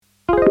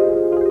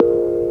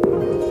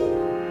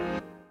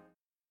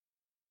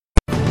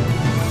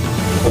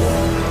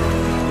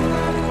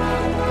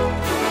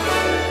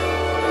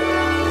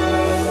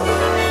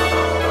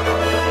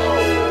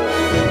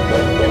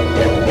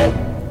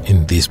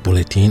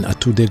2018, a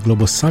two-day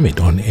global summit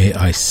on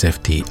AI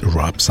safety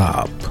wraps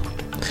up.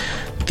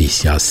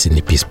 This year's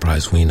Sydney Peace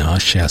Prize winner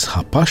shares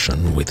her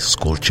passion with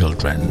school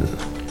children.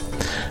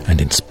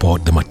 And in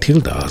sport, the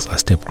Matildas are a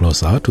step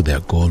closer to their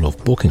goal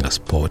of booking a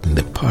spot in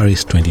the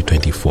Paris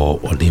 2024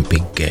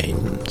 Olympic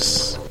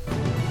Games.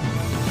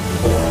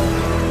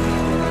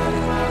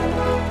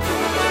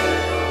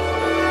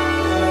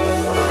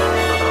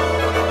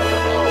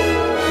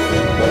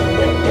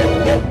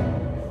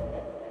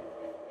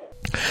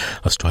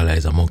 Australia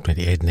is among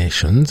 28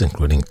 nations,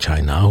 including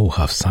China, who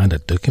have signed a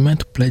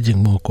document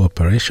pledging more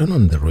cooperation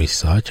on the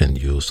research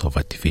and use of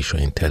artificial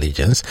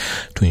intelligence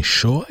to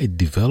ensure it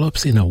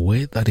develops in a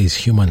way that is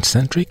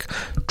human-centric,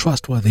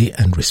 trustworthy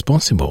and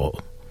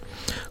responsible.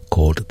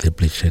 Called the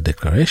Bletchley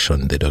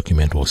Declaration, the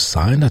document was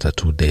signed at a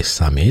two-day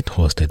summit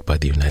hosted by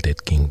the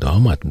United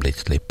Kingdom at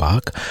Bletchley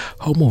Park,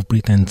 home of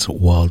Britain's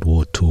World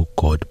War II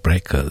code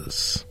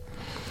breakers.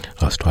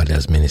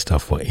 Australia's Minister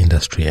for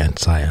Industry and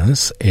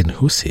Science, Ed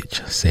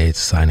Husic, said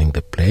signing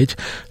the pledge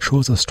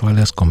shows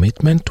Australia's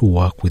commitment to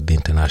work with the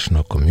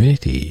international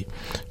community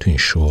to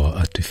ensure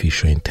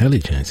artificial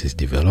intelligence is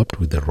developed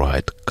with the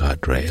right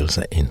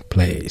guardrails in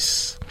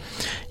place.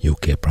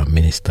 UK Prime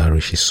Minister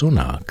Rishi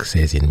Sunak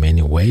says in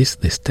many ways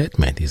the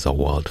statement is a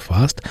world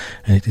first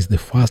and it is the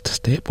first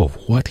step of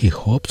what he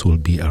hopes will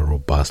be a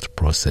robust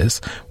process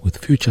with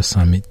future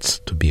summits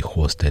to be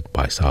hosted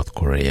by South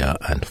Korea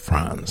and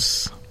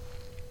France.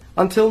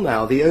 Until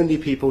now, the only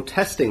people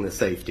testing the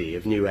safety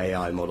of new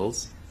AI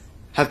models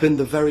have been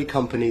the very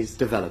companies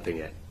developing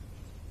it.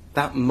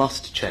 That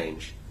must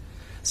change.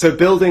 So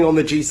building on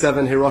the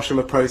G7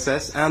 Hiroshima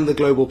process and the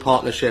global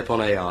partnership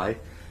on AI,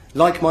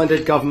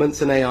 like-minded governments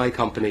and AI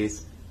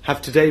companies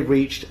have today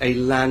reached a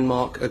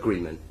landmark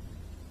agreement.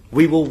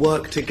 We will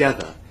work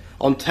together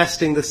on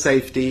testing the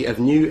safety of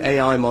new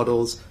AI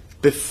models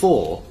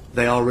before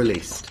they are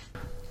released.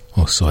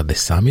 Also at the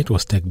summit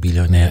was tech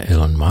billionaire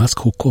Elon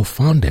Musk, who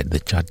co-founded the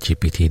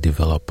ChatGPT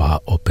developer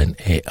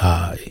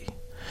OpenAI.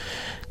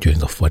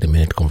 During a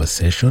 40-minute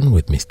conversation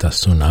with Mr.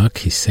 Sunak,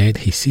 he said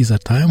he sees a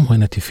time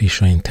when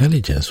artificial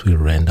intelligence will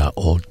render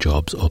all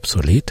jobs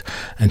obsolete,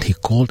 and he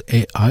called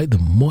AI the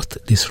most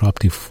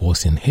disruptive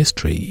force in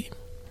history.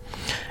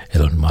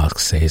 Elon Musk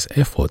says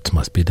efforts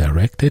must be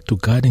directed to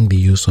guiding the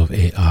use of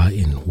AI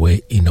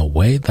in a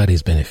way that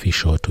is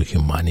beneficial to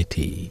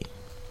humanity.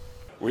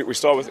 We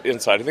start with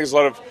insight. I think there's a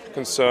lot of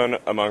concern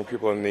among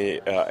people in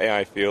the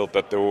AI field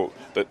that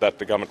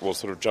the government will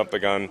sort of jump the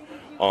gun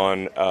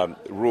on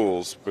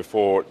rules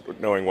before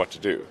knowing what to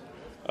do,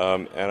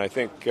 and I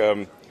think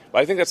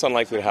that's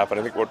unlikely to happen.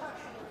 I think what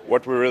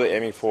we're really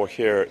aiming for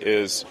here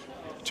is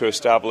to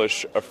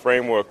establish a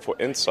framework for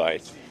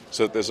insight,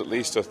 so that there's at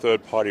least a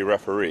third-party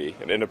referee,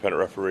 an independent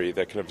referee,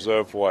 that can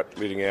observe what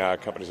leading AI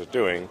companies are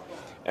doing,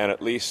 and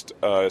at least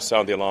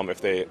sound the alarm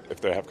if they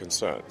have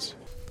concerns.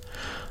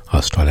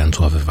 Australians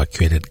who have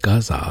evacuated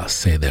Gaza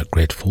say they're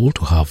grateful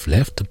to have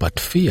left but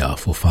fear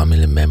for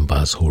family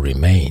members who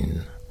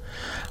remain.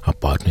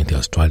 About 20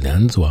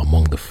 Australians were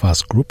among the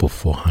first group of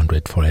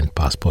 400 foreign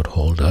passport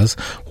holders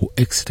who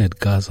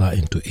exited Gaza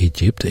into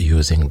Egypt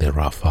using the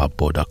Rafah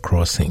border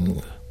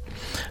crossing.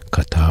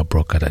 Qatar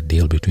brokered a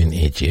deal between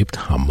Egypt,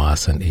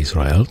 Hamas and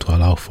Israel to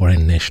allow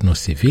foreign national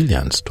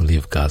civilians to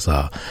leave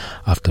Gaza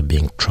after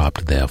being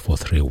trapped there for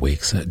 3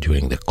 weeks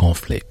during the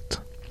conflict.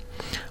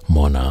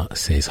 Mona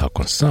says her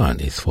concern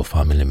is for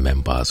family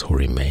members who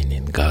remain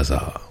in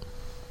Gaza.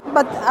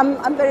 But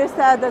I'm very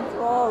sad as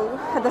well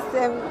at the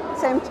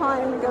same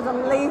time, because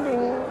I'm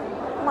leaving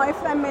my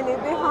family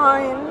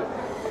behind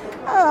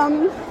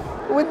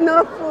with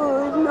no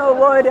food, no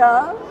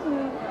water,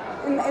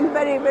 in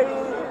very,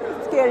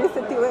 very scary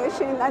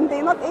situation. And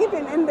they're not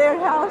even in their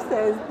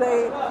houses.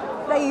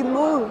 They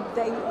moved.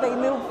 They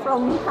moved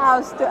from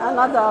house to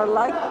another.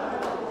 Like,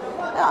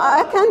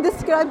 I can't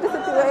describe the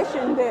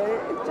situation there.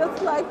 It's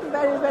just like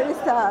very, very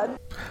sad.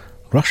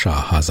 Russia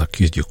has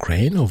accused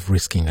Ukraine of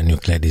risking a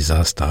nuclear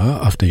disaster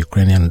after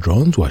Ukrainian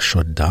drones were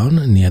shot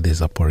down near the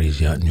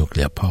Zaporizhia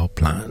nuclear power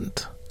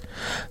plant.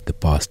 The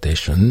power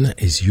station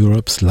is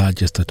Europe's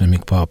largest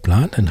atomic power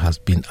plant and has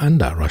been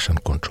under Russian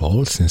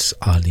control since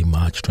early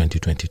March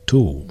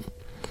 2022.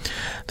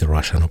 The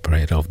Russian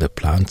operator of the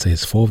plant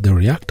says 4 of the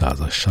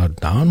reactors are shut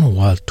down,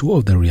 while 2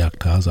 of the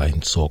reactors are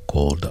in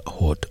so-called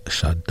hot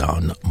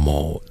shutdown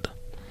mode.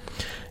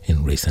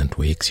 In recent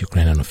weeks,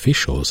 Ukrainian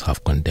officials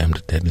have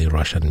condemned deadly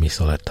Russian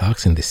missile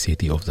attacks in the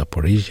city of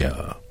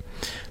Zaporizhia.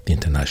 The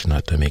International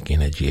Atomic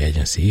Energy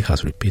Agency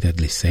has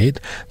repeatedly said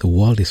the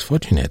world is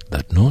fortunate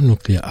that no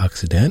nuclear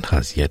accident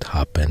has yet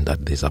happened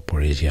at the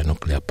Zaporizhia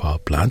nuclear power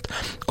plant,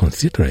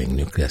 considering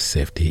nuclear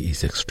safety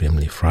is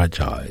extremely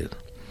fragile.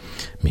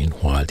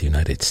 Meanwhile, the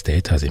United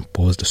States has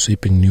imposed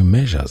sweeping new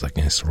measures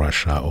against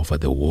Russia over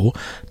the war,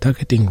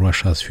 targeting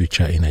Russia's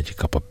future energy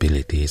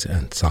capabilities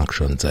and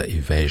sanctions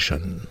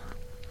evasion.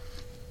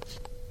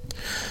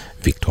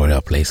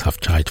 Victoria Police have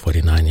charged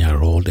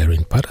 49-year-old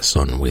Erin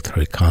Patterson with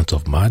 3 counts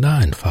of murder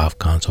and 5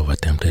 counts of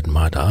attempted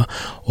murder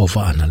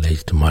over an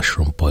alleged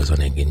mushroom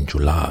poisoning in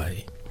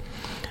July.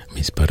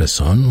 Ms.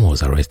 Patterson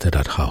was arrested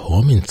at her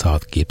home in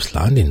South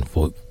Gippsland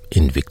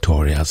in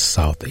Victoria's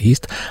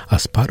southeast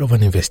as part of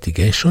an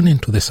investigation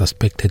into the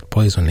suspected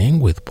poisoning,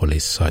 with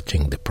police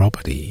searching the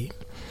property.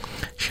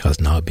 She has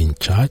now been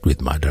charged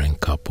with murdering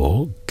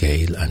couple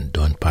Gail and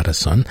Dawn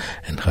Patterson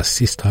and her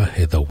sister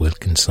Heather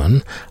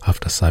Wilkinson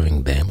after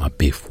serving them a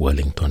beef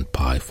Wellington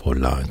pie for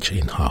lunch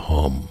in her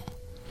home.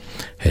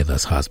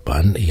 Heather's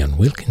husband, Ian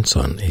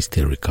Wilkinson, is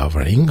still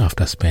recovering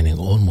after spending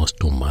almost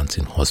 2 months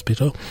in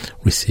hospital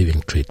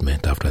receiving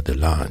treatment after the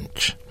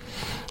lunch.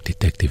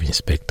 Detective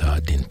Inspector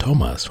Dean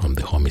Thomas from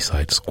the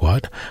Homicide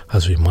Squad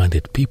has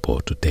reminded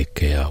people to take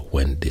care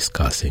when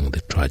discussing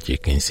the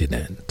tragic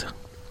incident.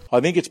 I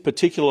think it's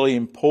particularly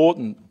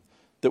important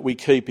that we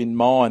keep in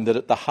mind that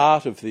at the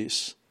heart of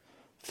this,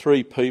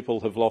 3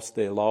 people have lost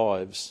their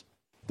lives.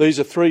 These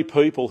are 3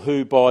 people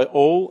who, by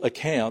all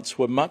accounts,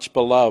 were much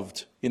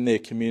beloved in their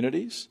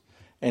communities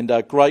and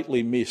are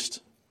greatly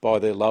missed by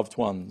their loved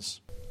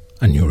ones.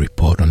 A new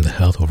report on the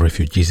health of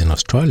refugees in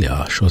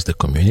Australia shows the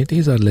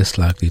communities are less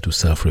likely to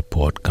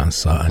self-report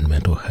cancer and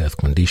mental health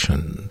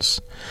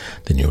conditions.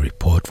 The new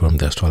report from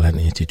the Australian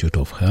Institute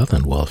of Health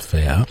and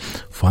Welfare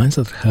finds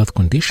that health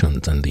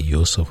conditions and the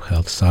use of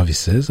health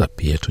services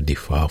appear to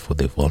differ for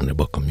the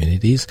vulnerable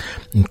communities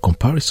in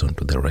comparison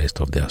to the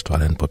rest of the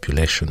Australian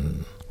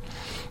population.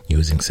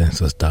 Using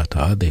census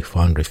data, they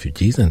found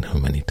refugees and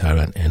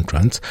humanitarian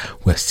entrants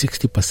were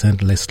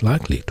 60% less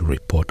likely to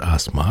report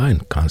asthma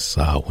and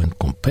cancer when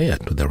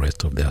compared to the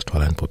rest of the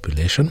Australian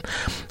population,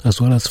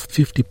 as well as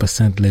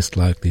 50% less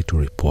likely to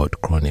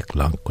report chronic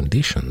lung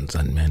conditions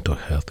and mental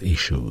health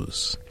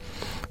issues.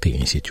 The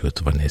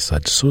Institute's Vanessa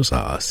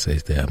D'Souza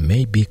says there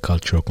may be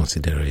cultural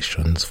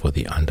considerations for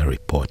the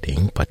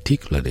underreporting,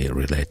 particularly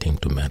relating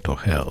to mental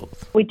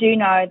health. We do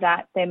know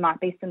that there might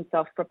be some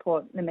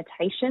self-report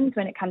limitations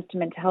when it comes to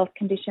mental health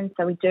conditions,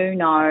 so we do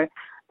know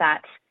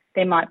that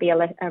there might be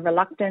a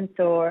reluctance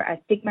or a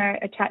stigma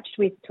attached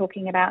with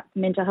talking about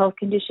mental health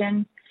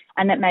conditions,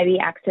 and that maybe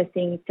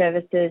accessing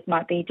services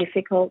might be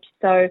difficult.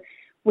 So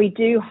we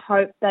do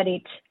hope that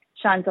it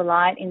shines a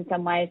light in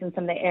some ways in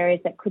some of the areas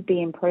that could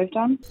be improved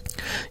on.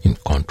 In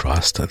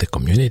contrast, the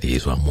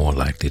communities were more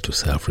likely to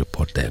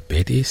self-report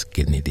diabetes,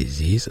 kidney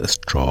disease,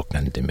 stroke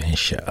and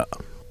dementia.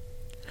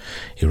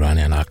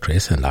 Iranian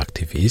actress and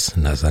activist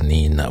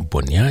Nazanin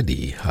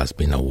Boniadi has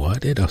been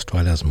awarded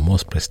Australia's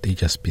most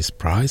prestigious Peace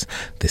Prize,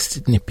 the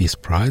Sydney Peace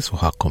Prize, for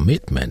her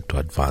commitment to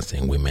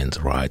advancing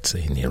women's rights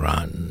in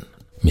Iran.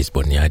 Ms.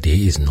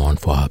 Boniadi is known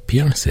for her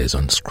appearances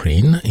on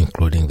screen,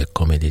 including the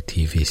comedy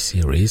TV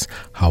series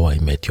How I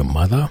Met Your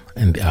Mother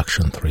and the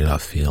action thriller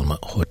film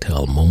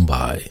Hotel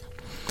Mumbai.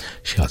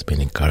 She has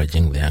been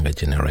encouraging the younger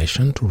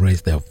generation to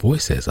raise their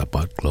voices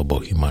about global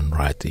human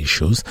rights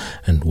issues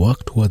and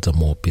work towards a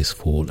more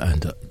peaceful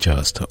and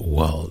just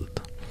world.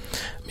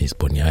 Ms.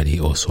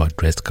 Boniadi also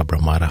addressed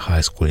Cabramatta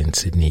High School in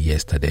Sydney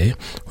yesterday,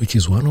 which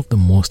is one of the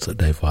most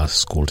diverse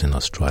schools in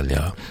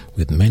Australia,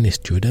 with many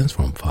students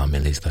from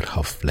families that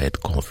have fled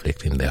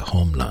conflict in their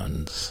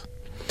homelands.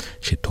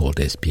 She told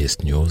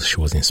SBS News she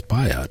was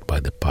inspired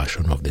by the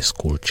passion of the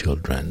school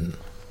children.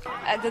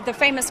 The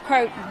famous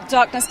quote,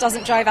 "Darkness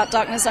doesn't drive out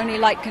darkness, only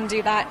light can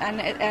do that,"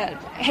 and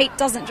hate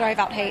doesn't drive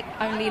out hate,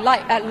 only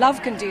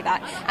love can do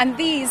that. And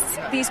these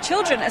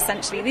children,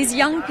 essentially, these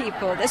young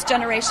people, this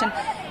generation,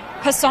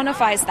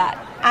 personifies that,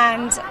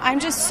 and I'm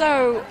just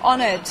so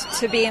honoured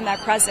to be in their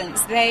presence.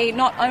 They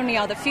not only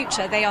are the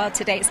future, they are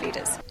today's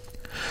leaders.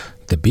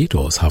 The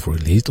Beatles have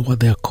released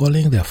what they are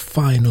calling their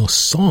final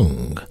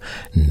song.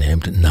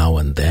 Named Now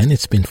and Then,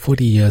 it's been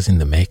 40 years in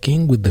the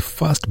making, with the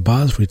first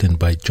bars written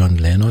by John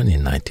Lennon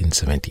in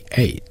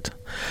 1978.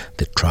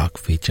 The track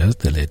features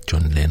the late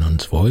John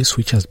Lennon's voice,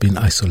 which has been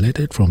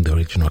isolated from the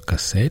original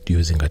cassette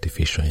using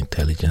artificial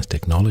intelligence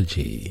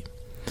technology.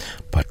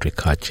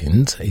 Patrick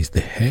Hutchins is the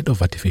head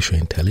of artificial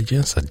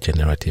intelligence at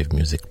generative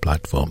music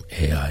platform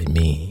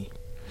AI.me.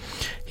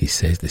 He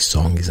says the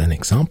song is an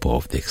example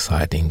of the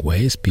exciting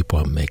ways people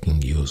are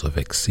making use of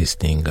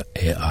existing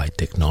AI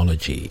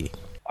technology.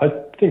 I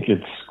think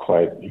it's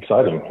quite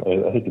exciting.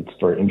 I think it's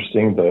very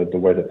interesting. The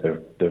way that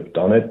they've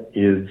done it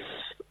is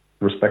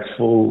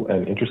respectful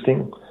and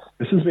interesting.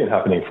 This has been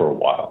happening for a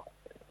while.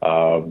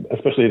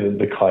 Especially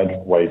the kind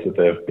of ways that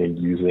they've been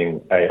using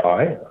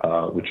AI,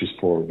 which is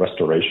for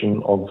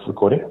restoration of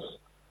recordings.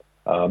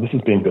 This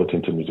has been built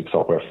into music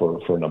software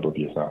for a number of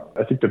years now.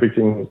 I think the big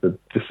thing is that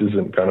this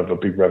isn't kind of a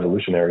big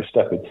revolutionary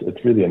step.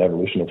 It's really an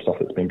evolution of stuff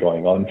that's been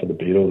going on for the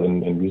Beatles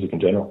and music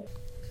in general.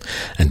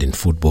 And in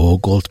football,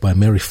 goals by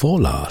Mary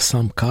Fowler,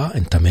 Sam Kerr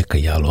and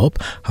Tameka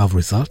Yallop have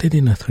resulted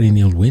in a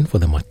 3-0 win for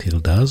the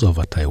Matildas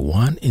over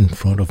Taiwan in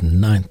front of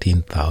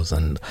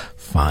 19,000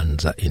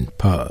 fans in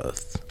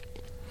Perth.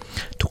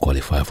 To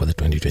qualify for the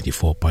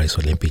 2024 Paris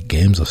Olympic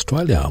Games,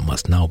 Australia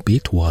must now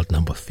beat world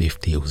number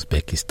 50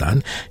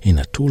 Uzbekistan in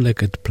a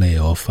 2-legged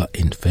playoff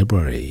in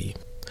February.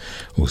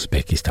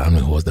 Uzbekistan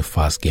will host the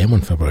first game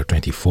on February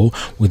 24,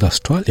 with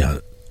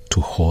Australia to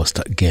host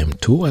Game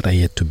 2 at a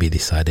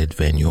yet-to-be-decided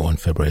venue on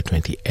February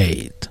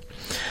 28.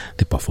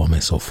 The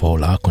performance of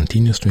Fowler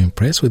continues to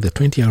impress, with the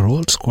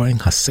 20-year-old scoring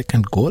her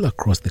second goal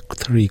across the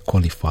 3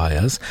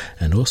 qualifiers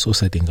and also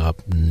setting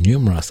up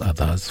numerous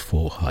others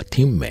for her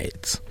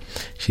teammates.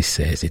 She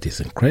says it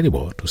is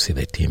incredible to see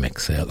the team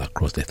excel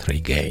across the 3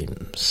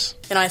 games.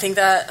 I think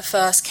that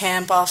first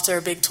camp after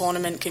a big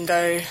tournament can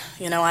go,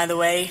 either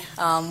way.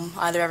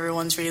 Either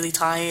everyone's really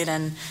tired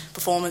and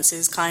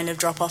performances kind of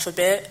drop off a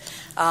bit,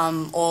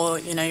 or,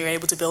 you're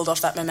able to build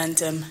off that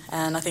momentum.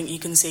 And I think you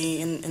can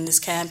see in this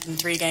camp, in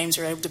 3 games,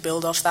 we're able to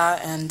build off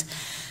that, and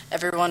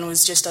everyone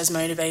was just as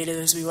motivated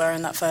as we were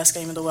in that first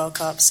game of the World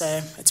Cup.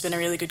 So it's been a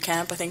really good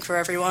camp, I think, for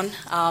everyone,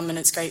 and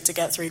it's great to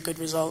get 3 good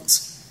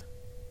results.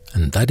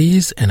 And that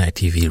is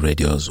NITV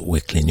Radio's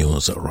Weekly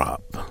News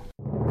Wrap.